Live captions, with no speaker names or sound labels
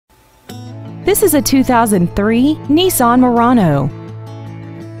This is a 2003 Nissan Murano.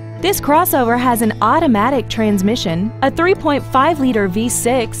 This crossover has an automatic transmission, a 3.5-liter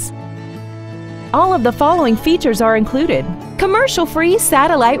V6. All of the following features are included: commercial-free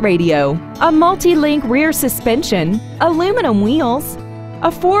satellite radio, a multi-link rear suspension, aluminum wheels,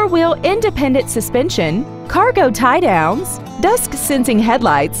 a 4-wheel independent suspension, cargo tie-downs, dusk-sensing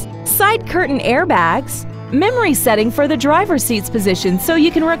headlights, side curtain airbags, memory setting for the driver's seat's position so you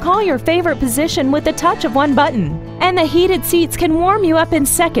can recall your favorite position with the touch of one button, and the heated seats can warm you up in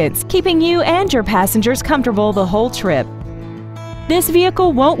seconds, keeping you and your passengers comfortable the whole trip. This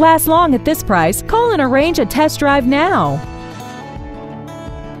vehicle won't last long at this price. Call and arrange a test drive now.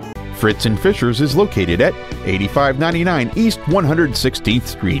 FritzinFishers is located at 8599 East 116th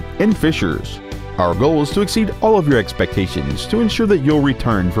Street in Fishers. Our goal is to exceed all of your expectations to ensure that you'll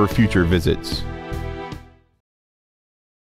return for future visits.